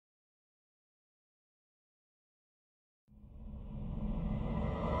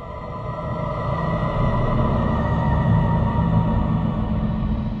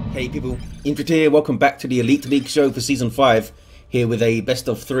people, Infant here, welcome back to the Elite League show for Season 5, here with a best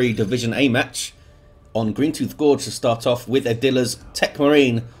of 3 Division A match on Greentooth Gorge to start off with Adilla's Tech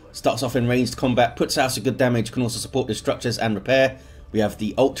Marine. Starts off in ranged combat, puts out some good damage, can also support the structures and repair. We have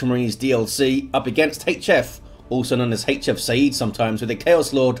the Ultramarines DLC up against HF, also known as HF Saeed sometimes, with a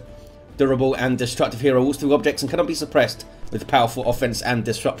Chaos Lord, durable and destructive hero, all through objects and cannot be suppressed, with powerful offense and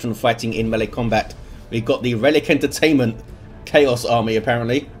disruption fighting in melee combat. We've got the Relic Entertainment Chaos Army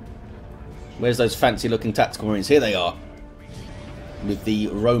apparently. Where's those fancy looking tactical marines? Here they are. With the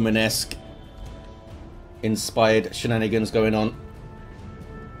Romanesque inspired shenanigans going on.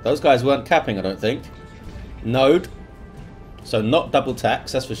 Those guys weren't capping, I don't think. Node. So not double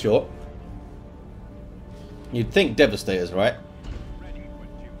tax, that's for sure. You'd think Devastators, right?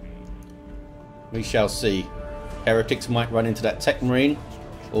 We shall see. Heretics might run into that Tech Marine.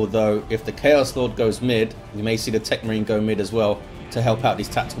 Although, if the Chaos Lord goes mid, we may see the Tech Marine go mid as well to help out these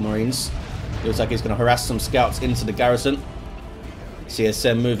tactical marines. Looks like he's going to harass some scouts into the garrison.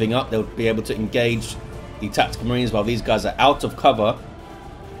 CSM moving up, they'll be able to engage the tactical marines while these guys are out of cover.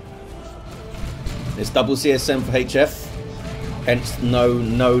 It's double CSM for HF, hence no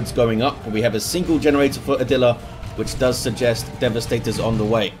nodes going up. But we have a single generator for Adilla, which does suggest Devastators on the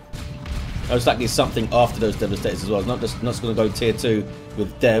way. Most likely something after those Devastators as well. It's not going to go tier 2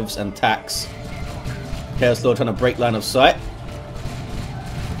 with devs and tax. Chaos Lord trying to break line of sight.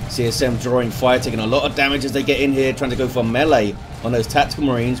 CSM drawing fire, taking a lot of damage as they get in here, trying to go for melee on those tactical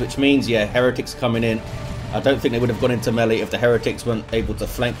marines, which means, yeah, heretics coming in. I don't think they would have gone into melee if the heretics weren't able to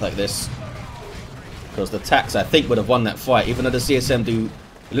flank like this. Because the tax, I think, would have won that fight. Even though the CSM do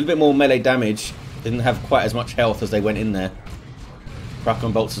a little bit more melee damage, didn't have quite as much health as they went in there. Crackle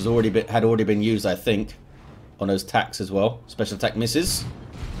bolts had already been used, I think, on those tacks as well. Special attack misses.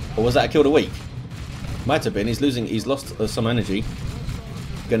 Or was that a kill of the week? Might have been. He's lost some energy.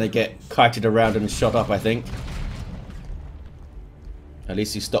 Gonna get kited around and shot up, I think. At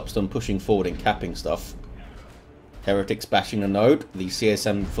least he stops them pushing forward and capping stuff. Heretics bashing the node. The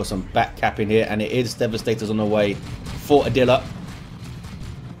CSM for some back capping here, and it is Devastators on the way for Adilla.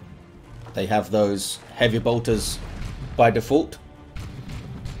 They have those heavy bolters by default.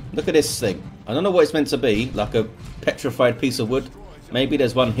 Look at this thing. I don't know what it's meant to be, like a petrified piece of wood. Maybe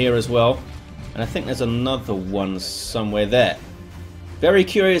there's one here as well. And I think there's another one somewhere there. Very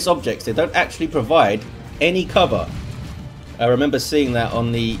curious objects. They don't actually provide any cover. I remember seeing that on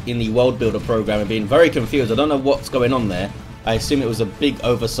in the World Builder program and being very confused. I don't know what's going on there. I assume it was a big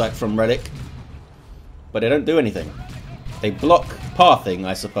oversight from Relic. But they don't do anything. They block pathing,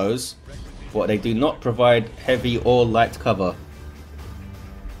 I suppose. But they do not provide heavy or light cover.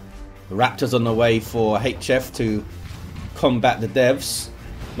 Raptors on the way for HF to combat the devs.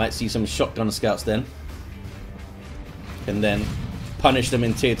 Might see some shotgun scouts then. And then punish them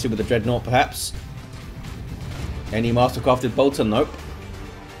in tier 2 with the Dreadnought perhaps. Any mastercrafted bolter? Nope.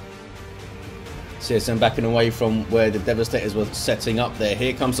 CSM backing away from where the Devastators were setting up there.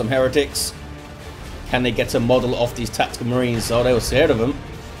 Here comes some heretics. Can they get a model off these tactical marines? Oh, they were scared of them.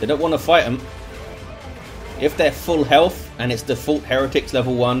 They don't want to fight them. If they're full health and it's default heretics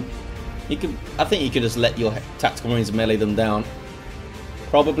level 1, I think you could just let your tactical marines melee them down.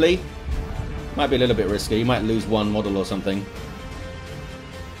 Probably. Might be a little bit risky. You might lose one model or something.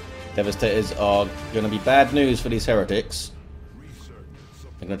 Devastators are going to be bad news for these heretics.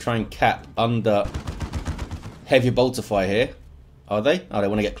 They're going to try and cap under heavy bolter fire here. Are they? Oh, they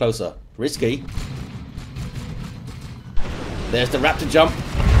want to get closer. Risky. There's the raptor jump.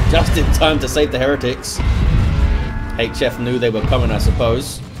 Just in time to save the heretics. HF knew they were coming, I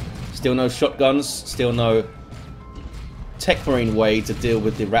suppose. Still no shotguns, still no Tech Marine way to deal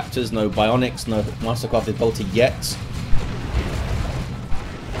with the Raptors, no Bionics, no Mastercrafted Bolter yet.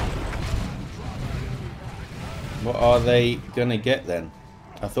 What are they gonna get then?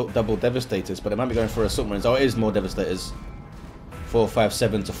 I thought double Devastators, but they might be going for Assault Marines. Oh, it is more Devastators.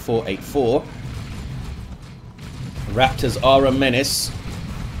 457 to 484. Raptors are a menace.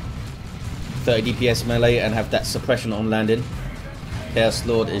 30 DPS melee and have that suppression on landing. Chaos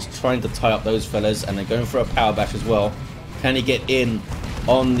Lord is trying to tie up those fellas, and they're going for a power bash as well. Can he get in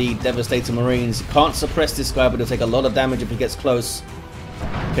on the Devastator Marines? Can't suppress this guy, but he'll take a lot of damage if he gets close.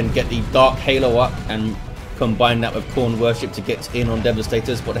 Can get the Dark Halo up and combine that with Corn Worship to get in on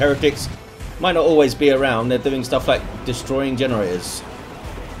Devastators. But Heretics might not always be around. They're doing stuff like destroying generators.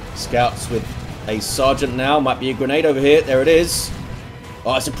 Scouts with a Sergeant now. Might be a grenade over here. There it is.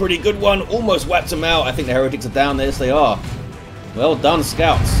 Oh, it's a pretty good one. Almost wiped them out. I think the Heretics are down there. Yes, they are. Well done,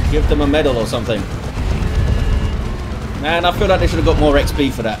 Scouts. Give them a medal or something. Man, I feel like they should have got more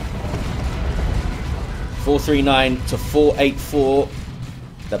XP for that. 439 to 484.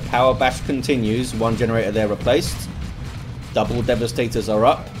 The power bash continues. One generator there replaced. Double devastators are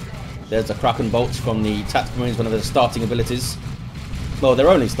up. There's the Kraken bolts from the Tactical Marines, one of their starting abilities. Well, their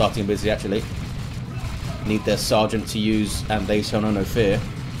only starting ability actually. Need their sergeant to use, and they shall know no fear.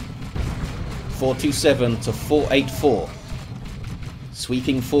 427 to 484.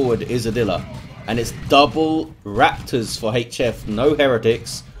 Sweeping forward is Adilla. And it's double Raptors for HF, no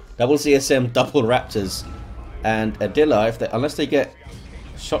Heretics. Double CSM, double Raptors. And Adilla, unless they get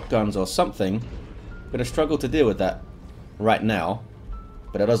shotguns or something, going to struggle to deal with that right now.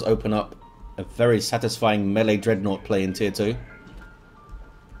 But it does open up a very satisfying melee Dreadnought play in Tier 2.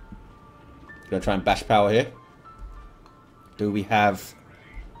 Going to try and bash power here. Do we have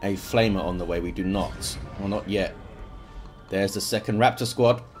a Flamer on the way? We do not. Well, not yet. There's the second Raptor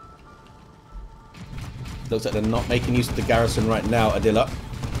squad. Looks like they're not making use of the garrison right now, Adilla.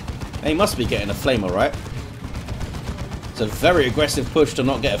 They must be getting a Flamer, right? It's a very aggressive push to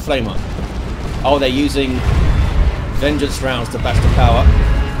not get a Flamer. Oh, they're using Vengeance rounds to bash the power.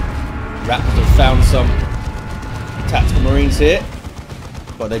 Raptors have found some Tactical Marines here.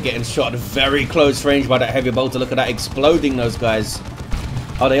 But they're getting shot at very close range by that heavy bolter. Look at that, exploding those guys.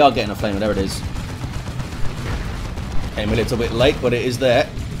 Oh, they are getting a Flamer. There it is. Came a little bit late, but it is there.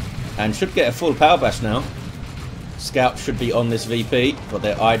 And should get a full power bash now. Scouts should be on this VP, but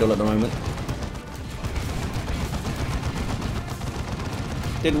they're idle at the moment.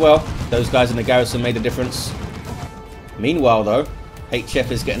 Did well. Those guys in the garrison made a difference. Meanwhile, though, HF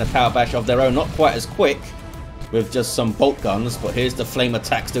is getting a power bash of their own. Not quite as quick, with just some bolt guns, but here's the flame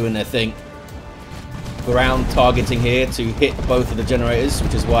attacks doing their thing. Ground targeting here to hit both of the generators,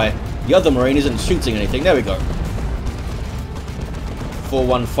 which is why the other Marine isn't shooting anything. There we go.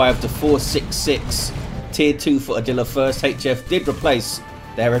 415 to 466. Tier 2 for Adilla first. HF did replace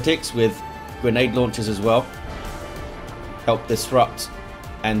the Heretics with grenade launchers as well. Help disrupt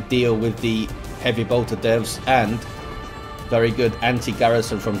and deal with the heavy bolter devs, and very good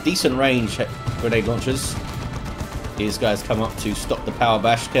anti-garrison from decent range grenade launchers. These guys come up to stop the power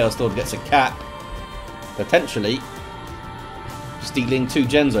bash. Chaos Lord gets a cap. Potentially stealing 2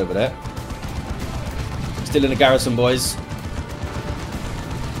 gens over there. Still in the garrison, boys.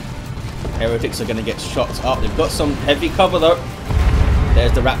 Heretics are going to get shot up. They've got some heavy cover though.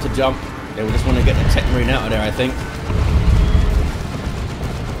 There's the Raptor jump. They will just want to get the Tech Marine out of there, I think.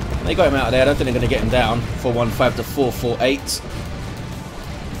 They got him out of there. I don't think they're going to get him down. 415 to 448.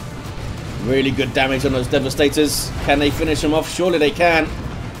 Really good damage on those Devastators. Can they finish him off? Surely they can.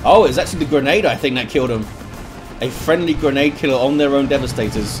 Oh, it's actually the grenade, I think, that killed him. A friendly grenade killer on their own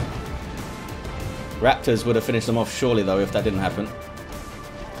Devastators. Raptors would have finished them off surely, though, if that didn't happen.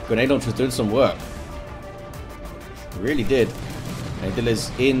 Grenade launcher's doing some work. Really did.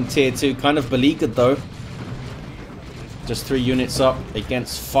 Adilla's in Tier 2. Kind of beleaguered, though. Just 3 units up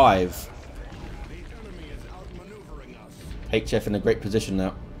against 5. HF in a great position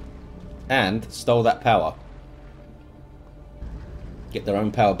now. And stole that power. Get their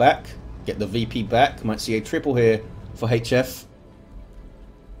own power back. Get the VP back. Might see a triple here for HF.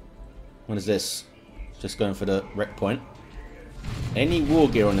 What is this? Just going for the wreck point. Any war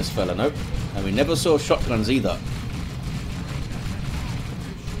gear on this fella? Nope. And we never saw shotguns either.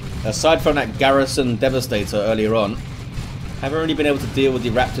 Aside from that garrison devastator earlier on, haven't really been able to deal with the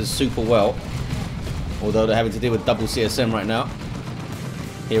Raptors super well. Although they're having to deal with double CSM right now.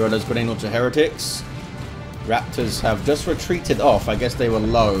 Here are those grenade launcher heretics. Raptors have just retreated off. I guess they were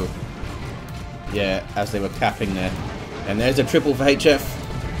low. Yeah, as they were capping there. And there's a triple for HF.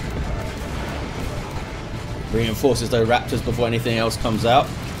 Reinforces those Raptors before anything else comes out.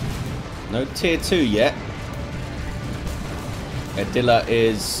 No Tier 2 yet. Adilla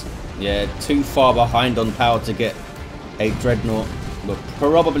is, yeah, too far behind on power to get a Dreadnought. We're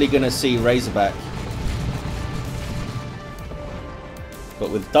probably going to see Razorback. But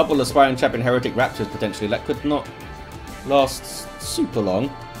with double Aspiring Champion Heretic Raptors potentially, that could not last super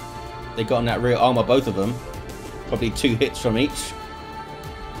long. They got on that rear armor, both of them. Probably 2 hits from each.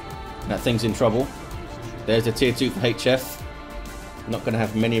 That thing's in trouble. There's the Tier 2 for HF. Not going to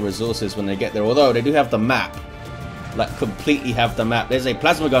have many resources when they get there. Although they do have the map. Like, completely have the map. There's a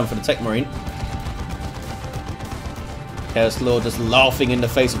plasma gun for the Tech Marine. Chaos Lord just laughing in the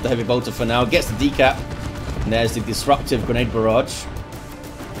face of the Heavy Bolter for now. Gets the decap. And there's the Disruptive Grenade Barrage.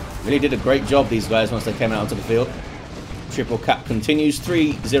 Really did a great job, these guys, once they came out onto the field. Triple cap continues.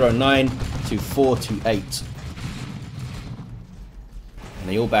 309 to 428. And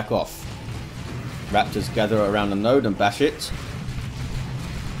they all back off. Raptors gather around the node and bash it.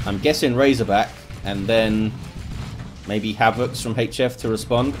 I'm guessing Razorback, and then maybe Havocs from HF to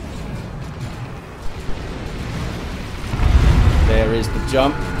respond. There is the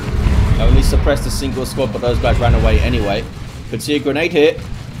jump. Only suppressed a single squad, but those guys ran away anyway. Could see a grenade here.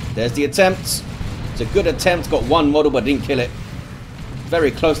 There's the attempt. It's a good attempt. Got one model, but didn't kill it.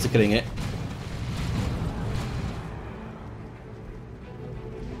 Very close to killing it.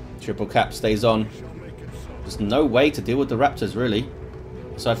 Triple cap stays on. There's no way to deal with the Raptors, really.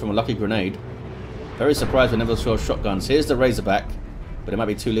 Aside from a lucky grenade. Very surprised we never saw shotguns. Here's the Razorback. But it might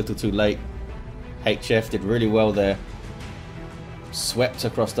be too little too late. HF did really well there. Swept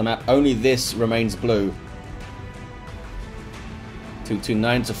across the map. Only this remains blue.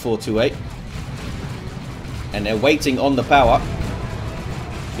 229 to 428. And they're waiting on the power.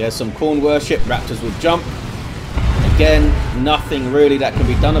 There's some corn worship. Raptors will jump. Again, nothing really that can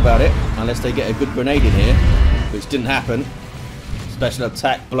be done about it. Unless they get a good grenade in here. Which didn't happen. Special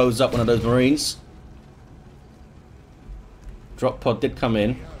attack blows up one of those Marines. Drop pod did come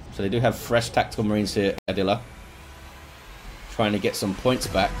in. So they do have fresh tactical Marines here, Adilla. Trying to get some points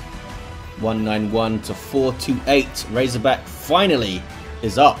back. 191 to 428. Razorback finally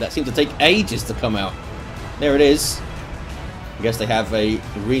is up. That seemed to take ages to come out. There it is. I guess they have a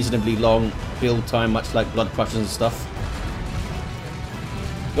reasonably long build time, much like Blood Crushers and stuff.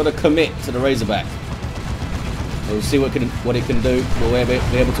 Got to commit to the Razorback. We'll see what it can do. We'll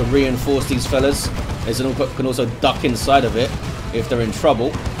be able to reinforce these fellas. They can also duck inside of it if they're in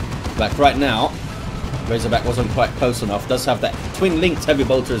trouble. Like right now, Razorback wasn't quite close enough. Does have that twin-linked heavy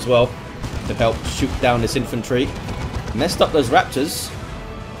bolter as well to help shoot down this infantry. Messed up those Raptors.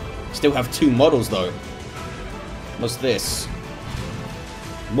 Still have two models though. What's this?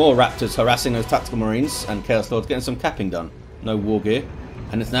 More Raptors harassing those tactical Marines, and Chaos Lord's getting some capping done. No war gear.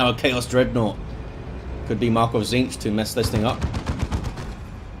 And it's now a Chaos Dreadnought. Could be Markov Zinch to mess this thing up.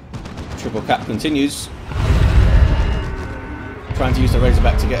 Triple cap continues. Trying to use the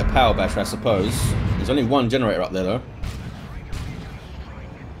Razorback to get a power bash, I suppose. There's only one generator up there though.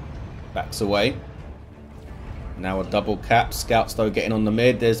 Backs away. Now a double cap. Scouts though getting on the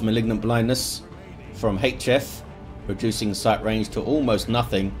mid. There's Malignant Blindness from HF. Reducing sight range to almost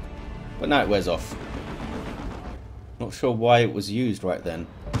nothing. But now it wears off. Not sure why it was used right then.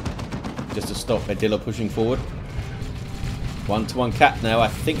 Just to stop Adilla pushing forward. 1-to-1 cap now. I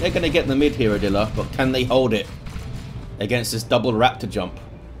think they're going to get in the mid here, Adilla. But can they hold it against this double Raptor jump?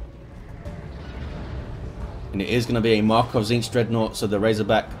 And it is going to be a Markov Zinch Dreadnought, so the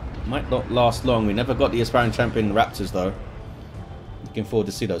Razorback might not last long. We never got the aspiring champion Raptors though. Looking forward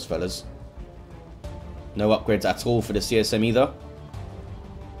to see those fellas. No upgrades at all for the CSM either.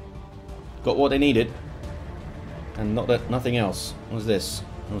 Got what they needed. And nothing else. What's this?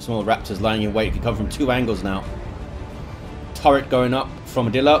 Some more Raptors lying in wait. It can come from two angles now. Turret going up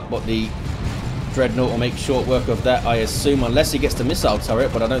from Adilla, but the Dreadnought will make short work of that, I assume, unless he gets the missile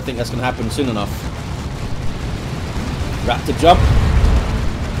turret, but I don't think that's going to happen soon enough. Raptor jump.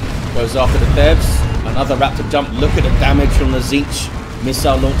 Goes after the devs. Another Raptor jump. Look at the damage from the Zinch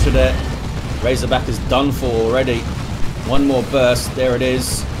missile launcher there. Razorback is done for already. One more burst. There it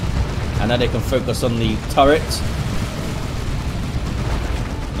is. And now they can focus on the turret.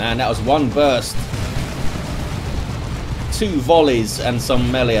 Man, that was one burst. Two volleys and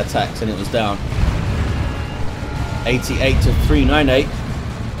some melee attacks and it was down. 88 to 398.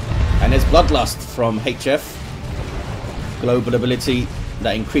 And there's Bloodlust from HF. Global ability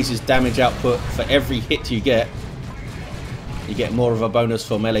that increases damage output for every hit you get. You get more of a bonus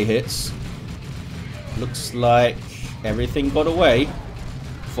for melee hits. Looks like everything got away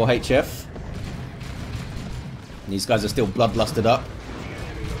for HF. These guys are still bloodlusted up.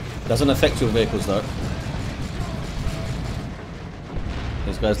 Doesn't affect your vehicles though.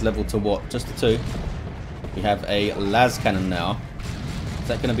 These guys level to what? Just the 2. We have a las cannon now. Is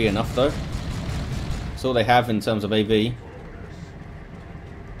that going to be enough though? That's all they have in terms of AV.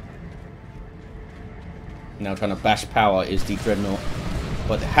 Now trying to bash power is the Dreadnought.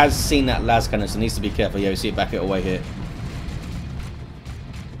 But it has seen that las cannon, so it needs to be careful. Yeah, we see it back it away here.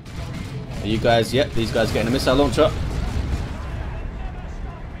 Are you guys? Yep, these guys getting a missile launcher.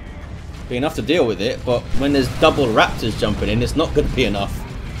 Be enough to deal with it, but when there's double Raptors jumping in, it's not going to be enough.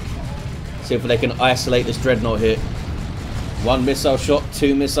 See if they can isolate this Dreadnought here. 1 missile shot,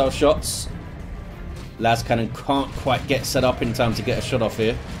 2 missile shots. Las cannon can't quite get set up in time to get a shot off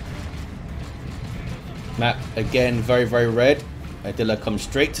here. Map again, very, very red. Adilla comes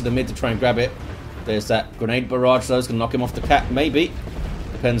straight to the mid to try and grab it. There's that grenade barrage though, it's going to knock him off the cap, maybe.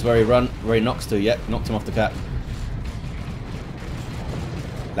 Depends where he knocks to. Yep, knocked him off the cap.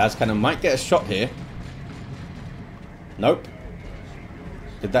 Las cannon might get a shot here. Nope.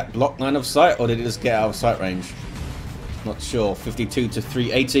 Did that block line of sight or did it just get out of sight range? Not sure. 52 to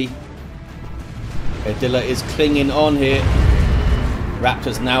 380. Adilla is clinging on here.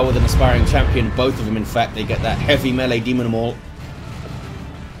 Raptors now with an aspiring champion. Both of them, in fact, they get that heavy melee demon maul.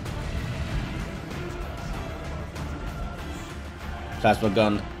 Plasma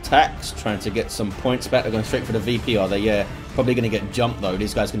gun attacks, trying to get some points back. They're going straight for the VP, are they? Yeah. Probably going to get jumped, though.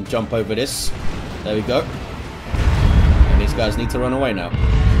 These guys can jump over this. There we go. And these guys need to run away now.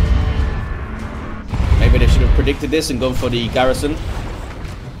 Maybe they should have predicted this and gone for the garrison.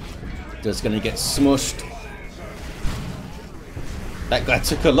 Just going to get smushed. That guy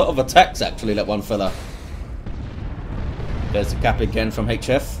took a lot of attacks, actually, that one fella. There's the cap again from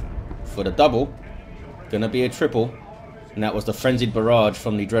HF for the double. Gonna be a triple. And that was the frenzied barrage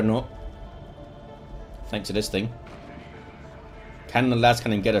from the Dreadnought. Thanks to this thing. Can the las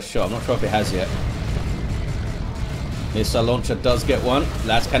cannon get a shot? I'm not sure if it has yet. Missile launcher does get one.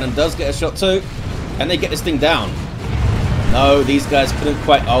 Las cannon does get a shot too. Can they get this thing down? No, these guys couldn't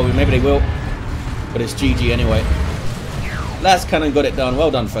quite. Oh, maybe they will. But it's GG anyway. Las cannon got it done.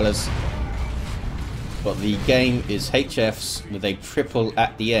 Well done, fellas. But the game is HF's with a triple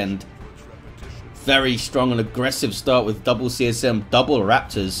at the end. Very strong and aggressive start with double CSM, double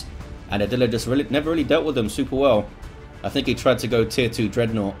Raptors. And Adilla just never really dealt with them super well. I think he tried to go tier 2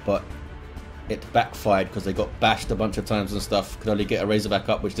 Dreadnought, but it backfired because they got bashed a bunch of times and stuff. Could only get a Razorback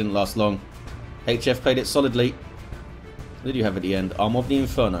up, which didn't last long. HF played it solidly. What did you have at the end? Arm of the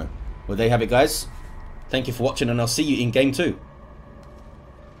Inferno. Well, there you have it, guys. Thank you for watching, and I'll see you in Game 2.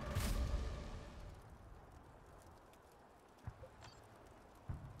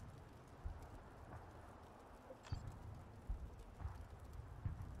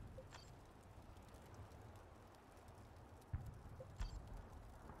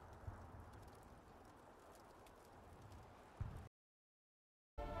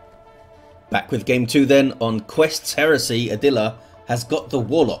 Back with Game 2 then. On Quest's Heresy, Adilla has got the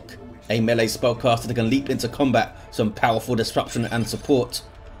Warlock, a melee spellcaster that can leap into combat, some powerful disruption and support.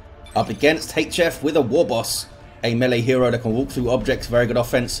 Up against HF with a Warboss, a melee hero that can walk through objects, very good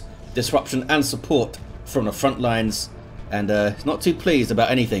offense, disruption and support from the front lines, and he's not too pleased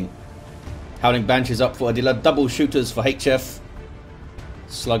about anything. Howling Banshees up for Adilla, double shooters for HF.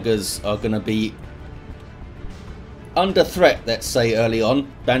 Sluggers are going to be under threat, let's say, early on.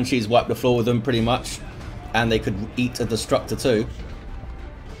 Banshees wipe the floor with them pretty much, and they could eat a Destructor too.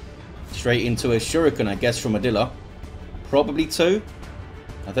 Straight into a Shuriken, I guess, from Adilla. Probably 2.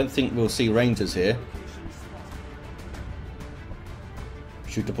 I don't think we'll see Rangers here.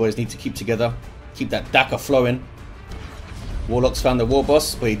 Shooter boys need to keep together, keep that Daka flowing. Warlock's found the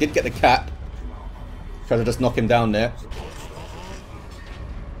Warboss, but he did get the cap. Try to just knock him down there.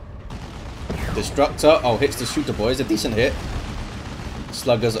 Destructor, oh, hits the Shooter boys, a decent hit.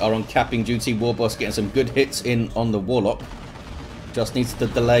 Sluggers are on capping duty. Warboss getting some good hits in on the Warlock. Just needs the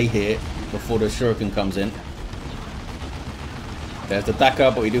delay here before the Shuriken comes in. There's the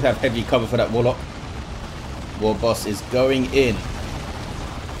Daka, but we do have heavy cover for that Warlock. Warboss is going in.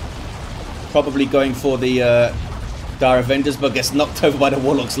 Probably going for the Dire Avengers, but gets knocked over by the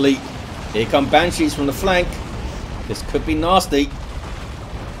Warlock's leap. Here come Banshees from the flank. This could be nasty.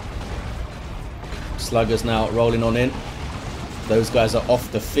 Sluggers now rolling on in. Those guys are off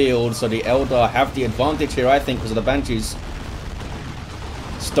the field, so the Eldar have the advantage here, I think, because of the Banshees.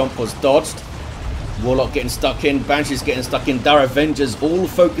 Stomp was dodged. Warlock getting stuck in. Banshees getting stuck in. Dire Avengers all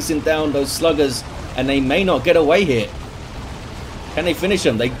focusing down those Sluggers, and they may not get away here. Can they finish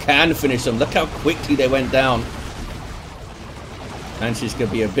them? They can finish them. Look how quickly they went down. Banshees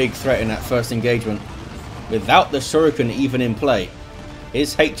could be a big threat in that first engagement. Without the Shuriken even in play.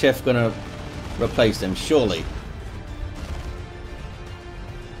 Is HF going to replace them? Surely.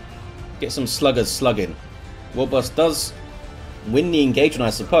 Get some Sluggers slugging. Warboss does win the engagement,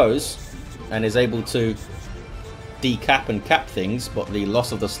 I suppose, and is able to decap and cap things, but the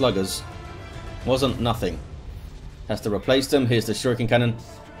loss of the Sluggers wasn't nothing. Has to replace them. Here's the Shuriken Cannon.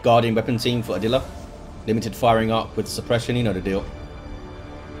 Guardian weapon team for Adilla. Limited firing up with suppression, you know the deal.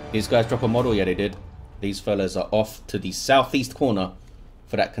 These guys drop a model? Yeah, they did. These fellas are off to the southeast corner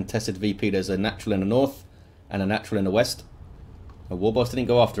for that contested VP. There's a natural in the north and a natural in the west. A Warboss didn't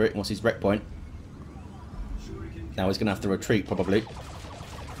go after it once he's wreck point. Now he's going to have to retreat, probably.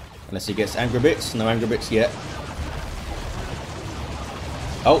 Unless he gets Angry Bits. No Angry Bits yet.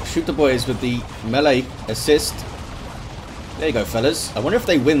 Oh, Shooter boys with the melee assist. There you go, fellas. I wonder if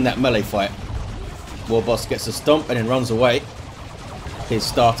they win that melee fight. Warboss gets a stomp and then runs away. His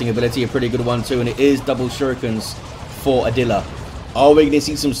starting ability, a pretty good one too, and it is double Shurikens for Adilla. Are we going to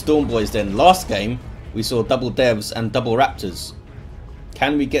see some Storm Boys then? Last game, we saw double Devs and double Raptors.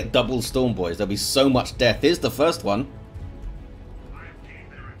 Can we get double Storm Boys? There'll be so much death. Here's the first one.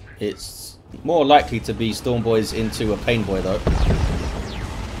 It's more likely to be Storm Boys into a Pain Boy though.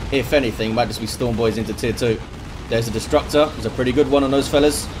 If anything, might just be Storm Boys into tier 2. There's a Destructor. It's a pretty good one on those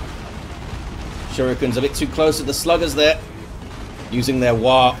fellas. Shuriken's a bit too close to the Sluggers there. Using their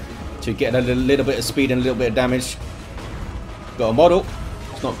Wa to get a little bit of speed and a little bit of damage. Got a model.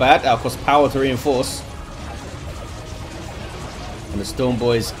 It's not bad. That'll cost power to reinforce. And the Storm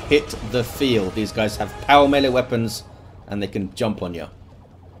Boys hit the field. These guys have power melee weapons and they can jump on you.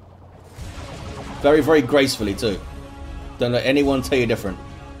 Very, very gracefully too. Don't let anyone tell you different.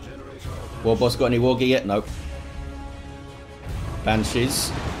 War Boss got any war gear yet? Nope.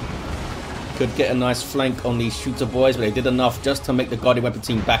 Banshees could get a nice flank on these shooter boys, but they did enough just to make the Guardian Weapon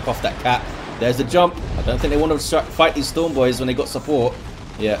team back off that cap. There's the jump. I don't think they want to fight these Storm Boys when they got support.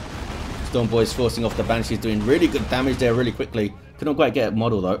 Yeah. Storm Boys forcing off the Banshees, doing really good damage there really quickly. Couldn't quite get a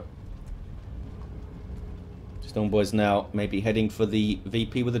model though. Storm Boys now maybe heading for the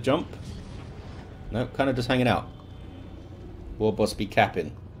VP with a jump. No, kind of just hanging out. War Boss be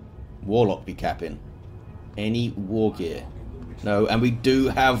capping. Warlock be capping. Any war gear? No, and we do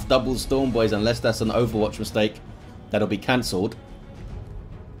have double Storm Boys, unless that's an Overwatch mistake. That'll be cancelled.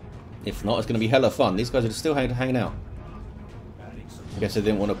 If not, it's going to be hella fun. These guys are still hanging out. I guess they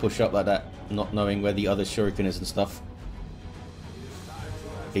didn't want to push up like that, not knowing where the other Shuriken is and stuff.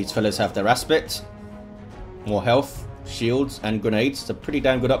 These fellas have their aspect. More health, shields, and grenades. It's a pretty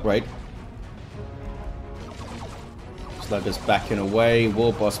damn good upgrade. Sluggers backing away.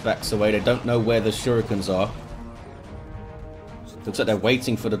 War Boss backs away. They don't know where the Shurikens are. Looks like they're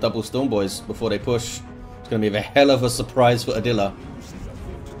waiting for the double Storm Boys before they push. It's going to be a hell of a surprise for Adilla.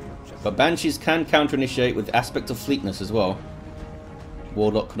 But Banshees can counter-initiate with Aspect of Fleetness as well.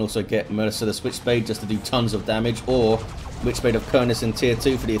 Warlock can also get Merciless Witchblade just to do tons of damage, or Witchblade of Kernus in tier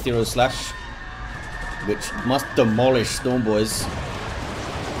 2 for the Ethereal Slash, which must demolish Storm Boys.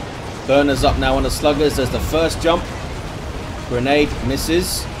 Burners up now on the Sluggers. There's the first jump. Grenade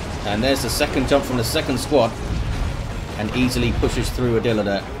misses. And there's the second jump from the second squad. And easily pushes through Adilla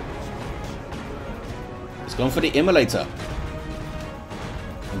there. It's gone for the Immolator.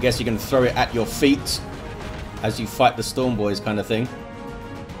 I guess you can throw it at your feet as you fight the Storm Boys kind of thing.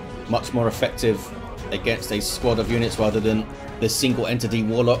 Much more effective against a squad of units rather than the single entity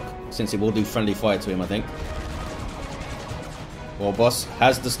Warlock, since it will do friendly fire to him, I think. War Boss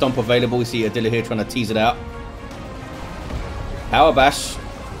has the stomp available. We see Adilla here trying to tease it out. Power Bash.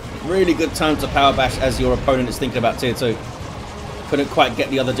 Really good time to Power Bash as your opponent is thinking about tier 2. Couldn't quite get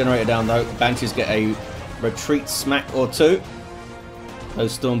the other generator down though. Banshees get a retreat smack or two.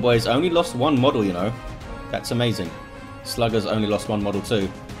 Those Storm Boys only lost one model, you know. That's amazing. Sluggers only lost one model too.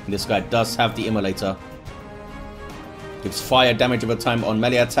 And this guy does have the Immolator. Gives fire damage over time on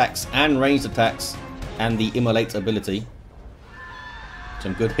melee attacks and ranged attacks. And the Immolate ability.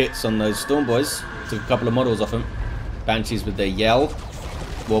 Some good hits on those Storm Boys. Took a couple of models off them. Banshees with their yell.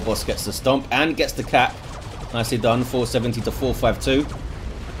 War Boss gets the stomp and gets the cap. Nicely done. 470 to 452.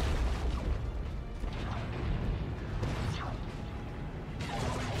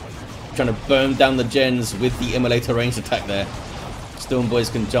 Trying to burn down the gens with the Immolator ranged attack there. Storm Boys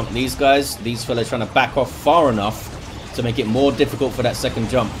can jump these guys. These fellas trying to back off far enough to make it more difficult for that second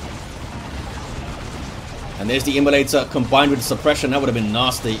jump. And there's the Immolator combined with suppression. That would have been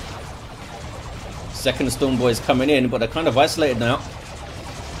nasty. Second Storm Boys coming in, but they're kind of isolated now.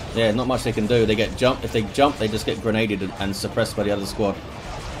 Yeah, not much they can do. They get jumped. If they jump, they just get grenaded and suppressed by the other squad.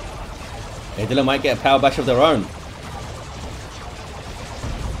 Adilla might get a power bash of their own.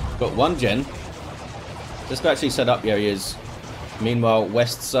 Got one gen. This guy actually set up. Yeah, he is. Meanwhile,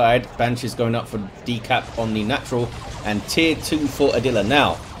 west side, Banshee's going up for decap on the natural. And tier 2 for Adilla.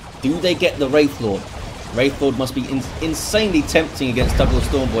 Now, do they get the Wraith Lord? Wraith Lord must be insanely tempting against double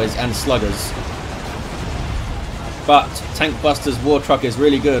Storm Boys and Sluggers. But Tank Buster's War Truck is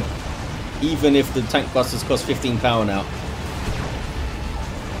really good, even if the Tank Busters cost 15 power now.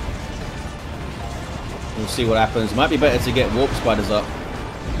 We'll see what happens. Might be better to get Warp Spiders up.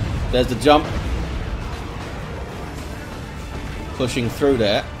 There's the jump. Pushing through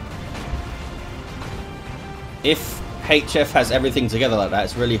there. If HF has everything together like that,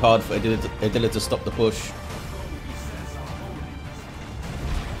 it's really hard for Adilla to stop the push.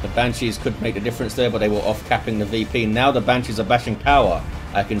 The Banshees could make the difference there, but they were off capping the VP. Now the Banshees are bashing power.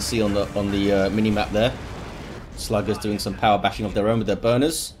 I can see on the mini map there. Sluggers doing some power bashing of their own with their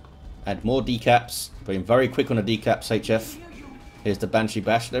burners. Add more decaps. Being very quick on the decaps, HF. Here's the Banshee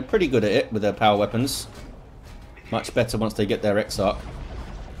bash. They're pretty good at it with their power weapons. Much better once they get their X-Arc.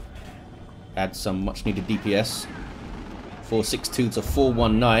 Add some much needed DPS. 462 to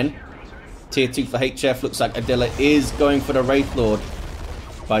 419. Tier 2 for HF. Looks like Adilla is going for the Wraith Lord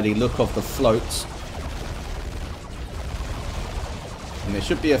by the look of the floats. And it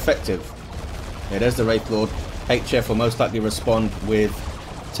should be effective. Yeah, there's the Wraith Lord. HF will most likely respond with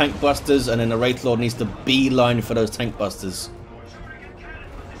tank busters, and then the Wraith Lord needs to beeline for those tank busters.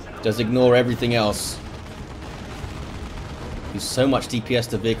 Just ignore everything else. Use so much DPS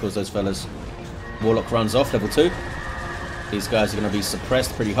to vehicles, those fellas. Warlock runs off, level 2. These guys are going to be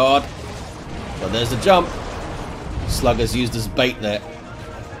suppressed pretty hard. But there's the jump. Slugger's used as bait there.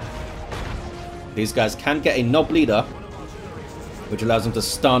 These guys can get a Knob Leader, which allows them to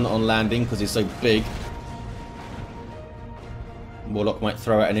stun on landing because he's so big. Warlock might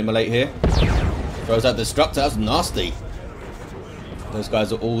throw out an Immolate here. Throws out Destructor. That's nasty. Those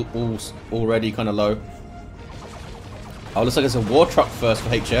guys are all already kind of low. Oh, looks like it's a War Truck first for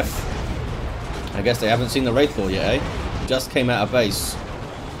HF. I guess they haven't seen the Wraith Lord yet, eh? Just came out of base.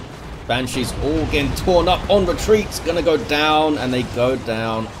 Banshees all getting torn up on retreat. Gonna go down, and they go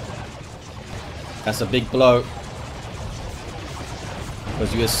down. That's a big blow.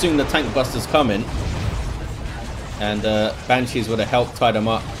 Because you assume the tank buster's coming. And Banshees would have helped tie them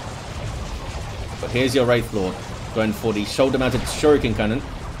up. But here's your Wraith Lord. Going for the shoulder-mounted Shuriken Cannon.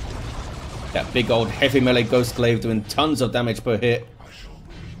 That big old heavy melee Ghost Glaive doing tons of damage per hit.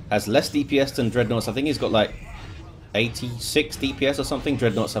 Has less DPS than Dreadnoughts. I think he's got like 86 DPS or something.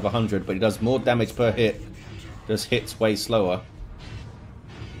 Dreadnoughts have 100, but he does more damage per hit. Just hits way slower.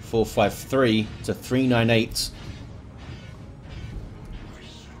 453 to 398.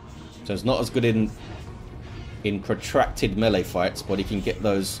 So it's not as good in protracted melee fights, but he can get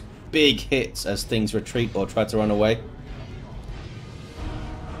those big hits as things retreat or try to run away.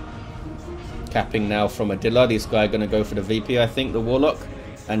 Capping now from Adilla. This guy going to go for the VP, I think, the Warlock.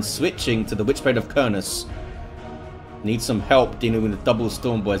 And switching to the Witchblade of Kurnus. Needs some help dealing with the double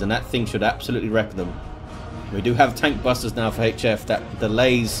Storm Boys, and that thing should absolutely wreck them. We do have tank busters now for HF. That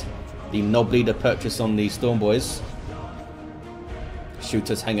delays the Knob Leader purchase on the Storm Boys.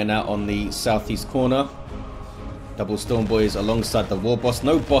 Shooters hanging out on the southeast corner. Double Storm Boys alongside the War Boss.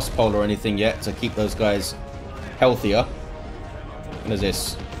 No Boss Pole or anything yet to keep those guys healthier. What is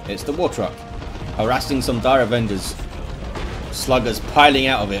this? It's the War Truck. Harassing some Dire Avengers. Sluggers piling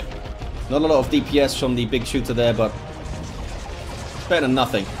out of it. Not a lot of DPS from the big shooter there, but it's better than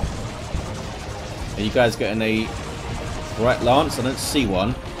nothing. Are you guys getting a Bright Lance? I don't see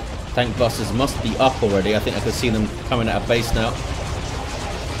one. Tank busters must be up already. I think I can see them coming out of base now.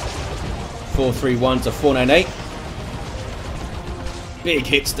 431 to 498. Big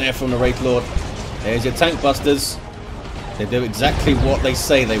hits there from the Wraith Lord. There's your tank busters. They do exactly what they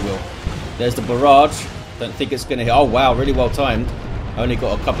say they will. There's the barrage. Don't think it's going to hit. Oh wow, really well timed. Only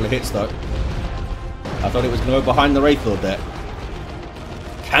got a couple of hits though. I thought it was going to go behind the Wraith Lord there.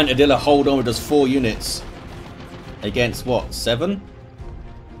 Can Adilla hold on with just 4 units? Against what, 7?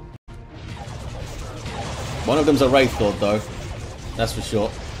 One of them's a Wraith Lord though. That's for sure.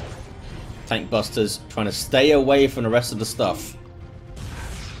 Tank busters trying to stay away from the rest of the stuff.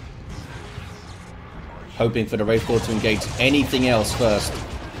 Hoping for the Wraith Lord to engage anything else first.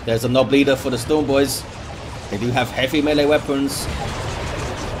 There's a Knob Leader for the Storm Boys. They do have heavy melee weapons.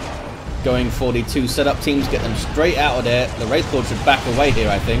 Going for the 2 setup teams, get them straight out of there. The Wraith Lord should back away here,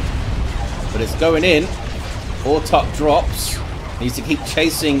 I think. But it's going in. Autark drops. Needs to keep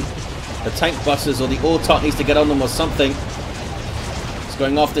chasing the tank busters, or the Autark needs to get on them or something. It's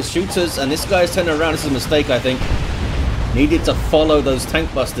going after shooters, and this guy's turning around. This is a mistake, I think. Needed to follow those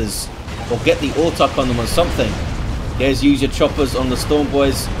tank busters, or get the Autark on them or something. There's use your choppers on the Storm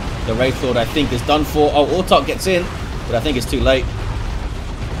Boys. The Wraith Lord, I think, is done for. Oh, Autark gets in, but I think it's too late.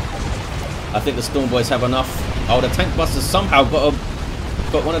 I think the Storm Boys have enough. Oh, the tank busters somehow got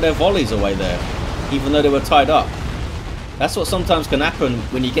one of their volleys away there, even though they were tied up. That's what sometimes can happen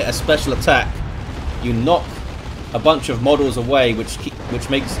when you get a special attack. You knock a bunch of models away, which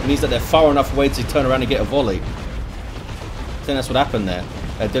means that they're far enough away to turn around and get a volley. I think that's what happened there.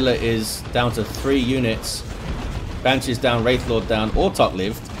 Adilla is down to 3 units. Banshee's down, Wraith Lord down, Autark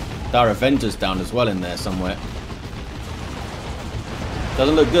lived. Dire Avengers down as well in there somewhere.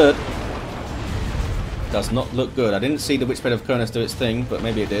 Doesn't look good. Does not look good. I didn't see the Witchblade of Kurnus do its thing, but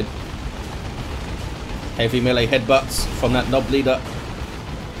maybe it did. Heavy melee headbutts from that Knob Leader.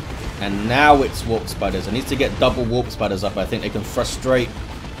 And now it's Warp Spiders. I need to get double Warp Spiders up. I think they can frustrate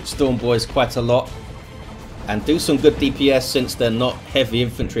Storm Boys quite a lot. And do some good DPS since they're not heavy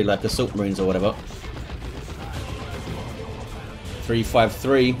infantry like Assault Marines or whatever.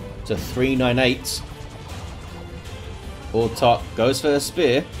 353 to 398. Autark goes for a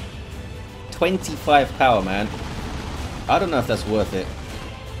spear. 25 power, man. I don't know if that's worth it.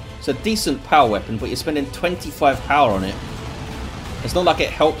 It's a decent power weapon, but you're spending 25 power on it. It's not like it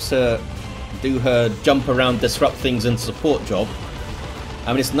helps her do her jump around, disrupt things and support job.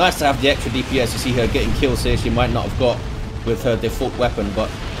 I mean, it's nice to have the extra DPS. You see her getting kills here she might not have got with her default weapon, but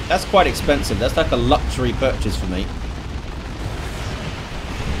that's quite expensive. That's like a luxury purchase for me.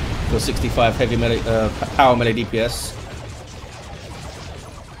 For 65 heavy melee, power melee DPS.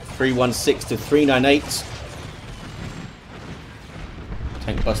 316 to 398.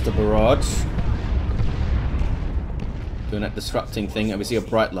 Tank Buster Barrage. Doing that disrupting thing, and we see a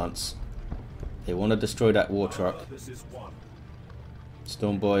Bright Lance. They want to destroy that war truck.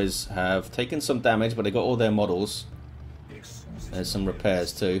 Storm Boys have taken some damage, but they got all their models. There's some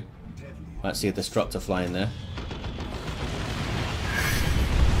repairs too. Might see a Destructor fly in there.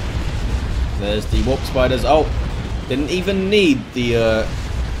 There's the Warp Spiders. Oh, didn't even need the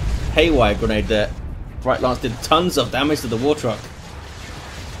Haywire Grenade there. Bright Lance did tons of damage to the war truck.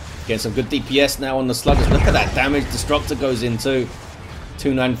 Getting some good DPS now on the Sluggers. Look at that damage Destructor goes into.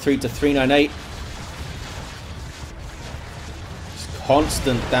 293 to 398.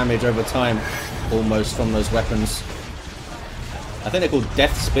 Constant damage over time, almost, from those weapons. I think they're called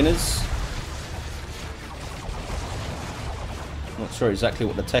Death Spinners. Not sure exactly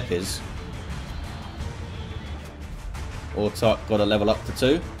what the tech is. Autark got a level up to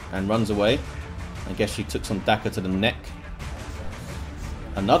 2 and runs away. I guess she took some dagger to the neck.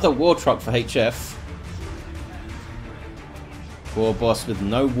 Another war truck for HF. War boss with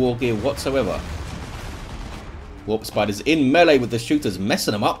no war gear whatsoever. Warp Spiders in melee with the shooters,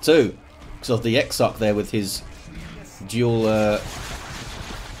 messing them up too. Because of the Exarch there with his dual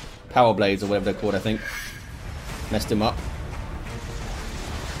power blades or whatever they're called, I think. Messed him up.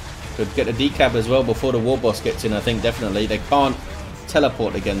 Could get a decap as well before the war boss gets in, I think, definitely. They can't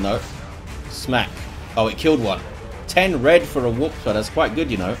teleport again though. Smack. Oh, it killed one. 10 red for a Warp Spider, that's quite good,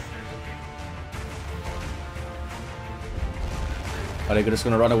 you know. Are they just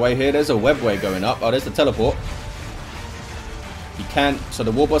going to run away here? There's a webway going up. Oh, there's the teleport. You can't, so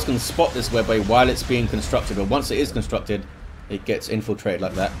the war boss can spot this webway while it's being constructed, but once it is constructed, it gets infiltrated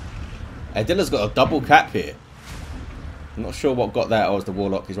like that. Adilla's got a double cap here. I'm not sure what got that. Oh, it's the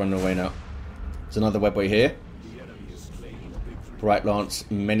Warlock. He's running away now. There's another webway here. Bright Lance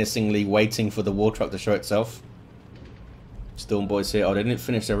menacingly waiting for the war truck to show itself. Storm Boys here. Oh, they didn't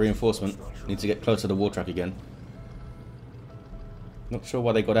finish their reinforcement. Need to get close to the war truck again. Not sure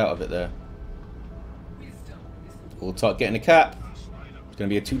why they got out of it there. Autark getting a cap. It's going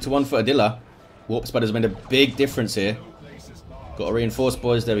to be a 2-to-1 for Adilla. Warp Spider's made a big difference here. Got to reinforce,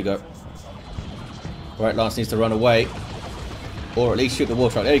 boys. There we go. Bright Lance needs to run away. Or at least shoot the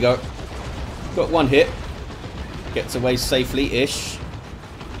war truck. There you go. Got one hit. Gets away safely-ish.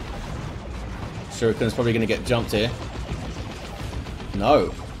 Shuriken's probably going to get jumped here.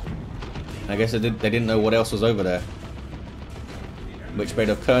 No. I guess they didn't know what else was over there. Witchblade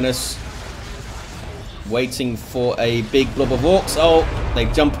of Kernus. Waiting for a big blob of orcs. Oh, they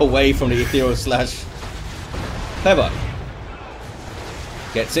jump away from the Ethereal Slash. Clever.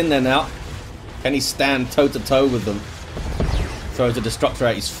 Gets in there now. Can he stand toe-to-toe with them? Throws a Destructor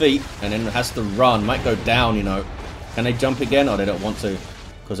at his feet and then has to run. Might go down, you know. Can they jump again? Oh, they don't want to.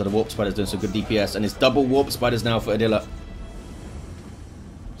 Because of the Warp Spiders doing some good DPS. And it's double Warp Spiders now for Adilla.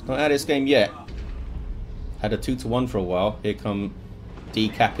 It's not out of this game yet. Had a 2-to-1 for a while. Here come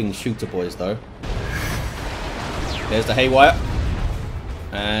decapping shooter boys, though. There's the Haywire.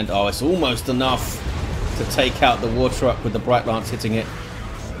 And, oh, it's almost enough to take out the war truck with the Bright Lance hitting it.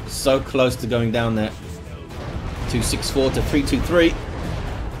 So close to going down there. 264 to 323.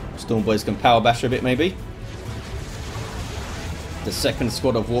 Storm Boys can power bash a bit, maybe. The second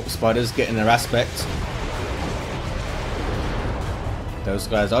squad of Warp Spiders getting their aspect. Those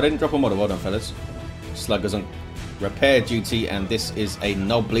guys. I didn't drop a model. Well done, fellas. Sluggers on repair duty, and this is a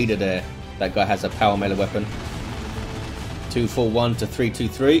null bleeder there. That guy has a power melee weapon. 241 to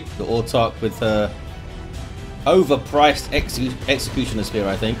 323. The Autark with her overpriced Executioner Spear,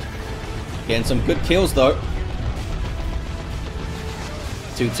 I think. Getting some good kills though.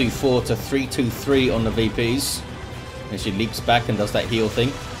 224 to 323 on the VPs. And she leaps back and does that heal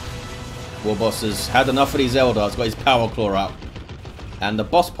thing. War Boss has had enough of these Eldars, got his Power Claw out. And the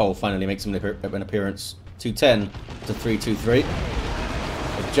Boss Pole finally makes an appearance. 210 to 323.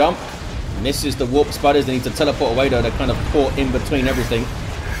 A jump. Misses the Warp Spiders. They need to teleport away though. They're kind of caught in between everything.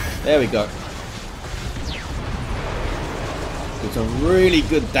 There we go. Did some really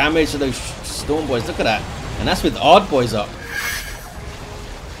good damage to those Storm Boys. Look at that. And that's with Ard Boys up.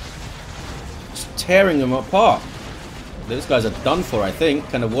 Just tearing them apart. Those guys are done for, I think.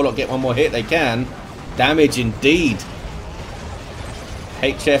 Can the Warlock get one more hit? They can. Damage indeed.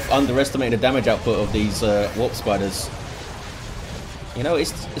 HF underestimated the damage output of these Warp Spiders. You know,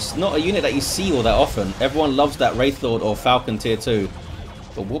 it's not a unit that you see all that often. Everyone loves that Wraith Lord or Falcon tier 2.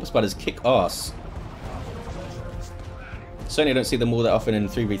 But Warp Spiders kick ass. Certainly don't see them all that often in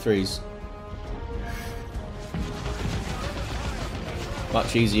 3v3s.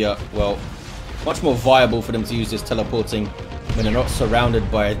 Much easier, well, much more viable for them to use this teleporting when they're not surrounded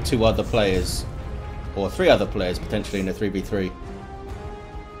by 2 other players. Or 3 other players, potentially, in a 3v3.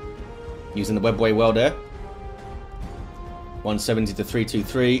 Using the webway well there. 170 to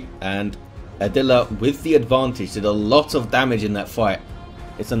 323. And Adilla, with the advantage, did a lot of damage in that fight.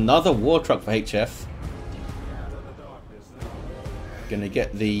 It's another war truck for HF. Gonna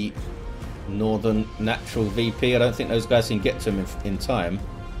get the Northern Natural VP. I don't think those guys can get to him in time.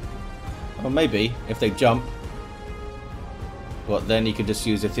 Or maybe, if they jump. But then he could just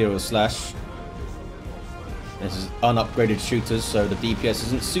use Ethereal Slash. This is unupgraded shooters, so the DPS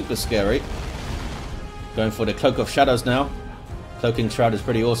isn't super scary. Going for the Cloak of Shadows now. Cloaking Shroud is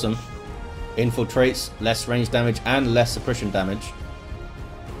pretty awesome. Infiltrates, less range damage and less suppression damage.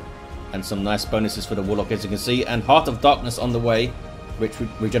 And some nice bonuses for the Warlock, as you can see. And Heart of Darkness on the way, which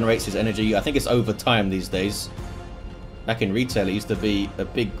regenerates his energy. I think it's over time these days. Back in retail, it used to be a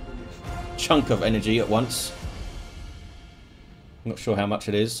big chunk of energy at once. I'm not sure how much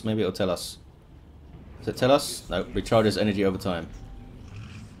it is. Maybe it'll tell us. Does it tell us? No, recharges energy over time.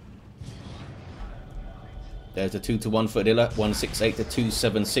 There's a 2-to-1 for Adilla. 168 to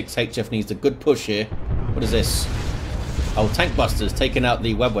 276. HF needs a good push here. What is this? Oh, Tank Buster's taking out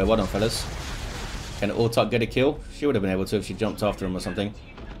the webway. Well done, fellas. Can Autark get a kill? She would have been able to if she jumped after him or something.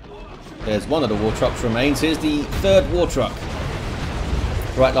 There's one of the war trucks remains. Here's the 3rd war truck.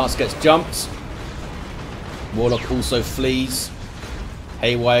 Right Lance gets jumped. Warlock also flees.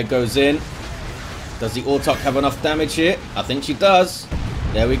 Haywire goes in. Does the Autark have enough damage here? I think she does.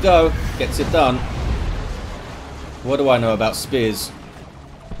 There we go. Gets it done. What do I know about spears?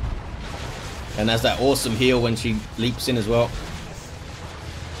 And has that awesome heal when she leaps in as well.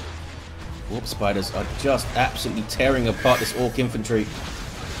 Warp Spiders are just absolutely tearing apart this Orc infantry.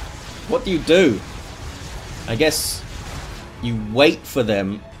 What do? I guess you wait for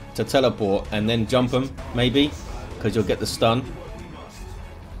them to teleport and then jump them, maybe, because you'll get the stun.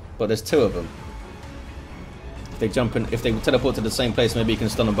 But there's 2 of them. If they teleport to the same place, maybe you can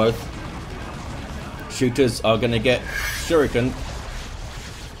stun them both. Shooters are going to get shuriken.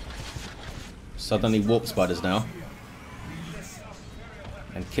 Suddenly Warp Spiders now.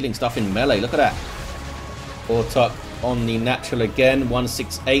 And killing stuff in melee, look at that. Autark on the natural again.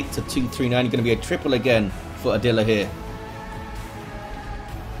 168 to 239, going to be a triple again for Adilla here.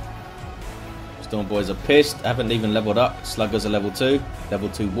 Storm Boys are pissed, haven't even leveled up. Sluggers are level 2. Level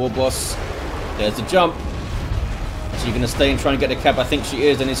 2 War Boss. There's the jump. Is she going to stay and try and get the cap? I think she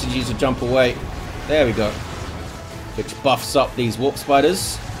is. Then it's use to jump away. There we go. Which buffs up these Warp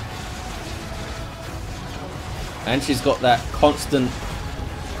Spiders. And she's got that constant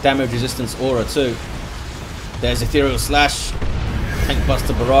damage resistance aura too. There's Ethereal Slash. Tank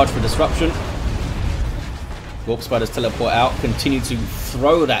Buster Barrage for disruption. Warp Spiders teleport out. Continue to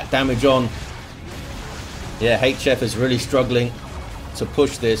throw that damage on. Yeah, HF is really struggling to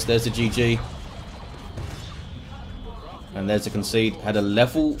push this. There's the GG. And there's the concede. Had a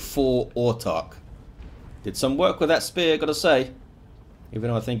level 4 Autark. Did some work with that spear, gotta say.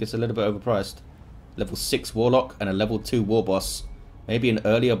 Even though I think it's a little bit overpriced. Level 6 Warlock and a level 2 War Boss. Maybe an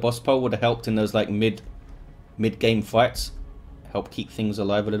earlier boss pole would have helped in those like mid-game fights. Help keep things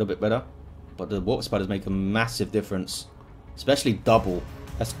alive a little bit better. But the Warp Spiders make a massive difference. Especially double.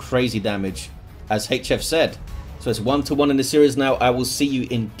 That's crazy damage. As HF said. So it's 1-to-1 in the series now. I will see you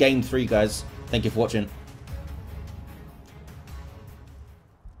in Game 3, guys. Thank you for watching.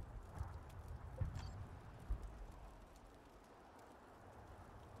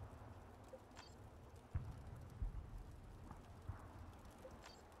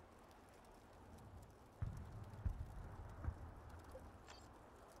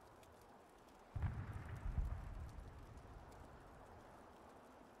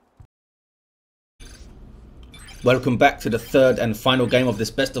 Welcome back to the 3rd and final game of this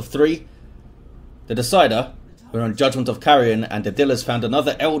best of 3. The decider. We're on Judgment of Carrion and Adilla's found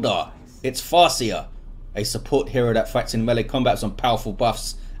another Eldar. It's Farseer, a support hero that fights in melee combat with some powerful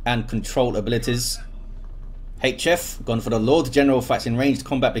buffs and control abilities. HF, gone for the Lord General, fights in ranged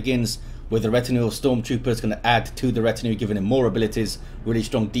combat, begins with the retinue of stormtroopers, going to add to the retinue, giving him more abilities, really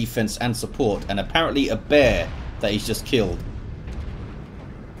strong defense and support, and apparently a bear that he's just killed.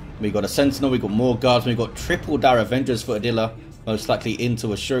 We got a Sentinel, we got more guards, we got triple Dire Avengers for Adilla, most likely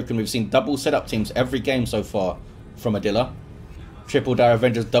into a Shuriken. We've seen double setup teams every game so far from Adilla. Triple Dire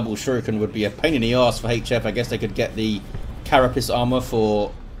Avengers, double Shuriken would be a pain in the ass for HF. I guess they could get the Carapace armor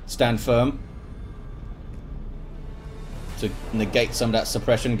for Stand Firm. to negate some of that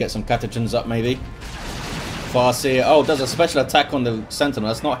suppression, get some catechins up maybe. Farseer, oh, does a special attack on the Sentinel.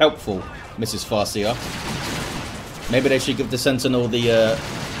 That's not helpful, Mrs. Farseer. Maybe they should give the Sentinel the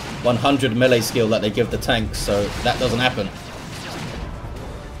 100 melee skill that they give the tanks, so that doesn't happen.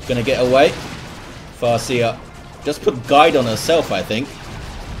 Gonna get away. Farseer just put guide on herself, I think,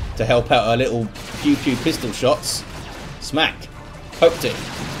 to help out her little pew pew pistol shots. Smack. Poked it.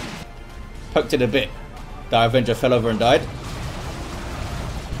 Poked it a bit. Dire Avenger fell over and died.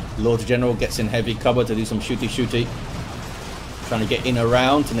 Lord General gets in heavy cover to do some shooty. Trying to get in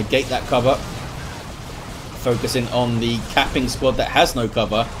around to negate that cover. Focusing on the capping squad that has no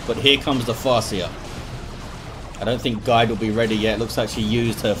cover. But here comes the Farseer. I don't think Guide will be ready yet. Looks like she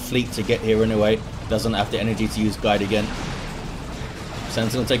used her fleet to get here anyway. Doesn't have the energy to use Guide again.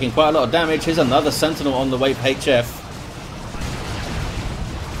 Sentinel taking quite a lot of damage. Here's another Sentinel on the way for HF.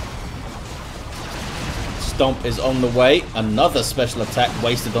 Stomp is on the way. Another special attack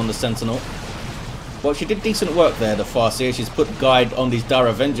wasted on the Sentinel. Well, she did decent work there, the Farseer. She's put Guide on these Dire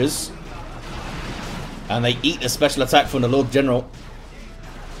Avengers. And they eat a special attack from the Lord General.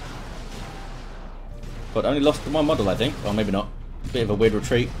 But only lost one model, I think. Or maybe not. Bit of a weird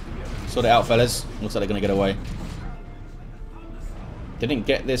retreat. Sort it out, fellas. Looks like they're going to get away. Didn't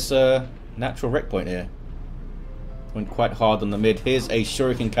get this natural wreck point here. Went quite hard on the mid. Here's a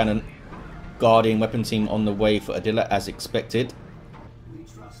Shuriken Cannon. Guardian weapon team on the way for Adilla as expected.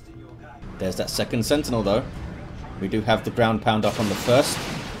 There's that second Sentinel though. We do have the ground pound up on the first.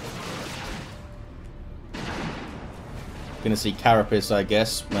 Gonna see Carapace, I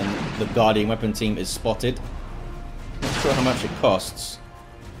guess, when the Guardian weapon team is spotted. Not sure how much it costs.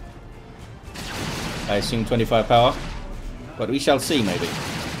 I assume 25 power. But we shall see, maybe.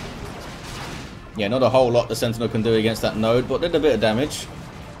 Yeah, not a whole lot the Sentinel can do against that node, but did a bit of damage.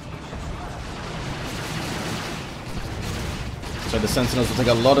 So the Sentinels will take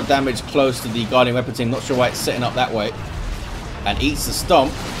a lot of damage close to the Guardian weapon team. Not sure why it's setting up that way. And eats the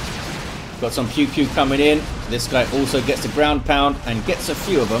stomp. Got some pew pew coming in. This guy also gets the ground pound and gets a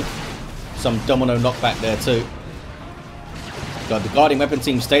few of them. Some domino knockback there too. Got the Guardian weapon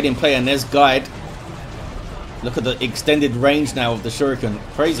team stayed in play, and there's Guide. Look at the extended range now of the Shuriken.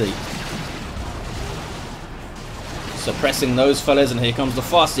 Crazy. Suppressing those fellas, and here comes the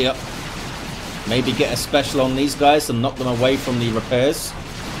Farseer. Maybe get a special on these guys to knock them away from the repairs.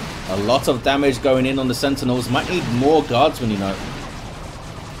 A lot of damage going in on the Sentinels. Might need more guardsmen, you know.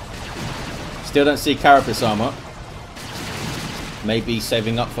 Still don't see Carapace armor. Maybe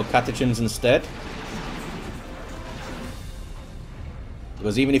saving up for catechins instead.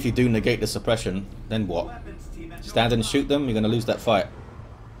 Because even if you do negate the suppression, then what? Stand and shoot them, you're going to lose that fight.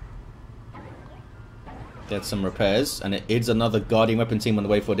 Get some repairs, and it is another Guardian weapon team on the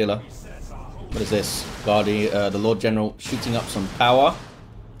way for Adilla. What is this? Guardian, the Lord General shooting up some power.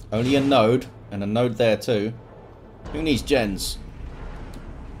 Only a node, and a node there too. Who needs gens?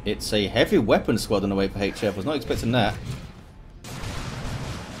 It's a heavy weapon squad on the way for HF. Was not expecting that.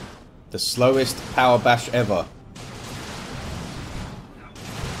 The slowest power bash ever.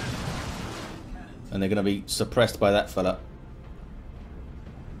 And they're going to be suppressed by that fella.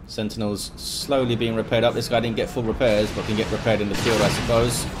 Sentinels slowly being repaired up. This guy didn't get full repairs, but can get repaired in the field, I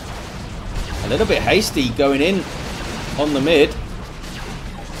suppose. A little bit hasty going in on the mid.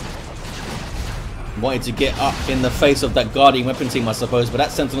 Wanted to get up in the face of that Guardian weapon team, I suppose, but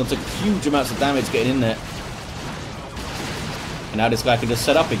that Sentinel took huge amounts of damage getting in there. And now this guy can just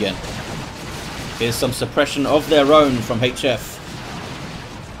set up again. Here's some suppression of their own from HF.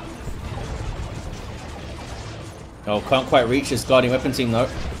 Oh, can't quite reach this Guardian weapon team though.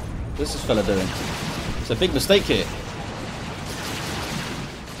 What's this fella doing? It's a big mistake here.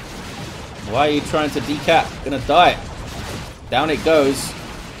 Why are you trying to decap? Gonna die. Down it goes.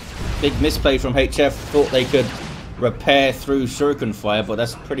 Big misplay from HF. Thought they could repair through Shuriken fire, but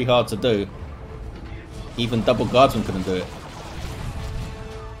that's pretty hard to do. Even double guardsman couldn't do it.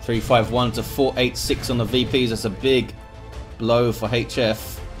 351 to 486 on the VPs. That's a big blow for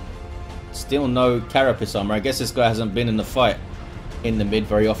HF. Still no Carapace armor. I guess this guy hasn't been in the fight in the mid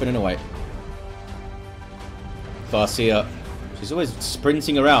very often anyway. Farseer, she's always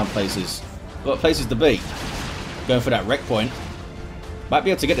sprinting around places. Got places to be. Going for that wreck point. Might be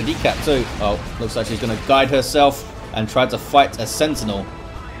able to get the decap too. Oh, looks like she's going to guide herself and try to fight a Sentinel.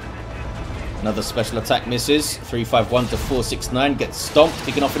 Another special attack misses. 351 to 469. Gets stomped.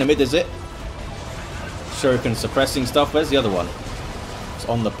 Kicking off in the mid, is it? Shuriken suppressing stuff. Where's the other one? It's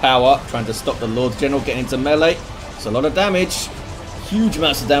on the power. Trying to stop the Lord General getting into melee. It's a lot of damage. Huge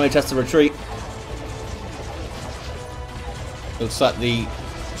amounts of damage. Has to retreat. Looks like the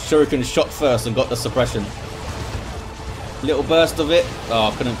Shuriken shot first and got the suppression. Little burst of it.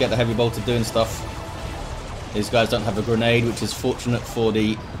 Oh, couldn't get the heavy bolter doing stuff. These guys don't have a grenade, which is fortunate for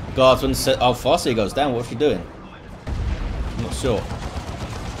the guardsman. Oh, Farseer goes down. What's she doing? I'm not sure.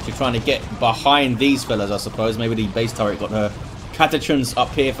 She's trying to get behind these fellas, I suppose. Maybe the base turret got her. Catachans up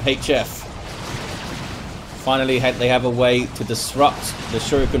here for HF. Finally, they have a way to disrupt the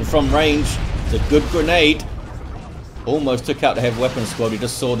Shuriken from range. It's a good grenade. Almost took out the heavy weapons squad. You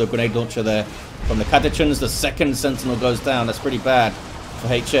just saw the grenade launcher there. From the Catachans, the second sentinel goes down. That's pretty bad for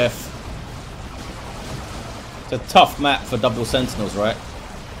HF. It's a tough map for double sentinels, right?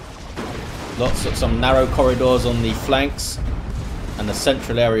 Lots of some narrow corridors on the flanks. And the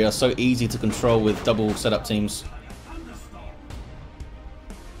central area are so easy to control with double setup teams.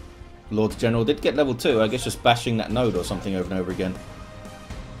 Lord General did get level 2. I guess just bashing that node or something over and over again.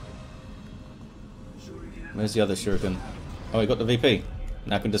 Where's the other Shuriken? Oh, he got the VP.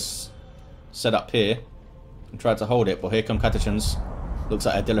 Now I can just set up here and try to hold it. But here come Catachans. Looks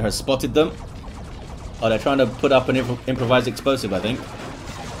like Adilla has spotted them. Oh, they're trying to put up an improvised explosive, I think.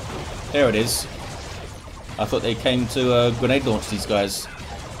 There it is. I thought they came to grenade launch these guys.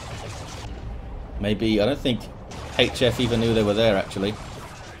 Maybe, I don't think HF even knew they were there actually.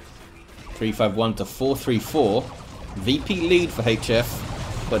 351 to 434. VP lead for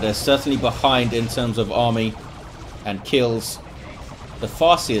HF, but they're certainly behind in terms of army and kills. The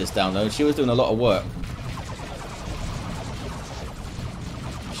Farseer's down though, she was doing a lot of work.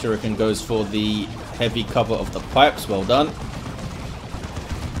 Shuriken goes for the heavy cover of the pipes, well done.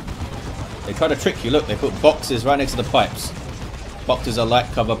 They try to trick you, look, they put boxes right next to the pipes. Boxes are light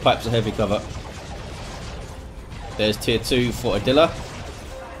cover, pipes are heavy cover. There's tier 2 for Adilla.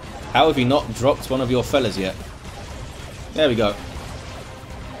 How have you not dropped one of your fellas yet? There we go.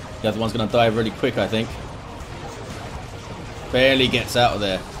 The other one's going to die really quick, I think. Barely gets out of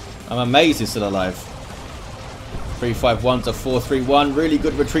there. I'm amazed he's still alive. 351 to 431. Really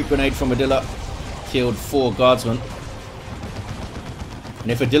good retreat grenade from Adilla. Killed 4 guardsmen. And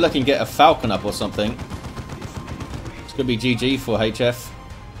if Adilla can get a Falcon up or something, it's going to be GG for HF.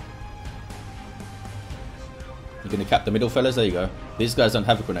 You're going to cap the middle fellas? There you go. These guys don't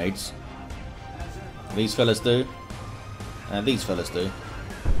have grenades. These fellas do. And these fellas do.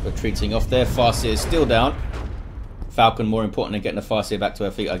 Retreating off there. Farseer is still down. Falcon more important than getting the Farseer back to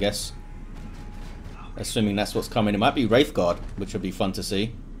her feet, I guess. Assuming that's what's coming. It might be Wraithguard, which would be fun to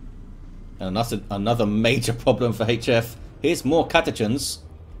see. And another major problem for HF. Here's more Catachans.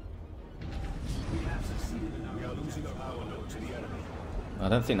 I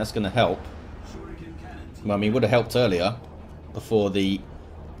don't think that's going to help. Well, I mean, it would have helped earlier. Before the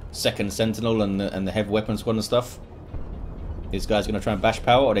second Sentinel and the heavy weapons squad and stuff. These guys going to try and bash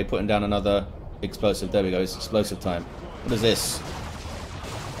power, or are they putting down another explosive? There we go, it's explosive time. What is this?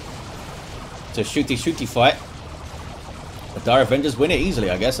 It's a shooty fight. The Dire Avengers win it easily,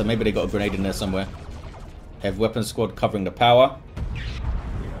 I guess. Or maybe they got a grenade in there somewhere. Heavy weapons squad covering the power.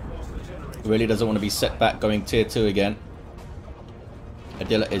 Really doesn't want to be set back going tier 2 again.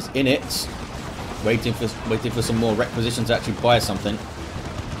 Adilla is in it. Waiting for some more requisition to actually buy something.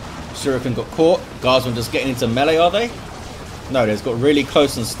 Shuriken got caught. Guardsmen just getting into melee, are they? No, they've got really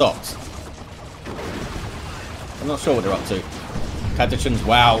close and stopped. I'm not sure what they're up to. Catachans,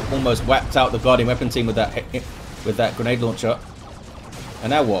 wow, almost whacked out the Guardian Weapon team with that grenade launcher.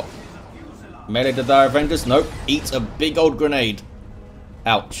 And now what? Melee the Dire Avengers? Nope. Eat a big old grenade.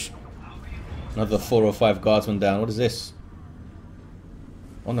 Ouch. Another 4 or 5 guardsmen down. What is this?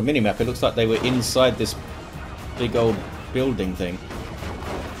 On the minimap, it looks like they were inside this big old building thing.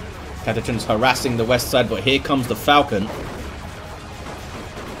 Catachans harassing the west side, but here comes the Falcon.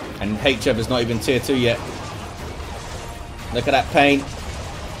 And HF is not even tier 2 yet. Look at that pain.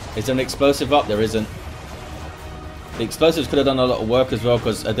 Is there an explosive up? There isn't. The explosives could have done a lot of work as well,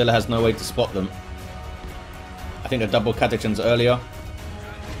 because Adilla has no way to spot them. I think the double Catachans earlier.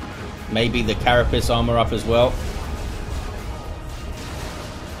 Maybe the Carapace armor up as well.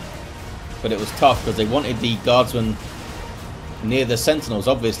 But it was tough because they wanted the guardsmen near the sentinels,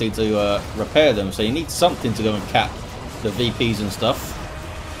 obviously, to repair them. So you need something to go and cap the VPs and stuff.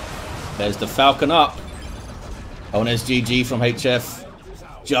 There's the Falcon up. Oh, and there's GG from HF.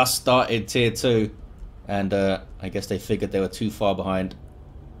 Just started tier 2. And I guess they figured they were too far behind.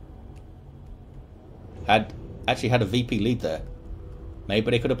 Actually had a VP lead there.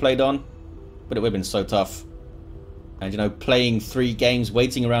 Maybe they could have played on. But it would have been so tough. And, you know, playing 3 games,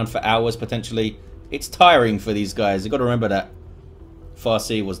 waiting around for hours, potentially, it's tiring for these guys. You've got to remember that.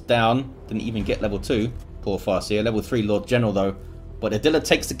 Farseer was down. Didn't even get level 2. Poor Farseer. Level 3 Lord General, though. But Adilla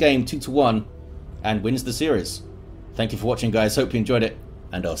takes the game 2-1 and wins the series. Thank you for watching, guys. Hope you enjoyed it.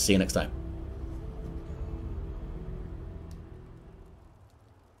 And I'll see you next time.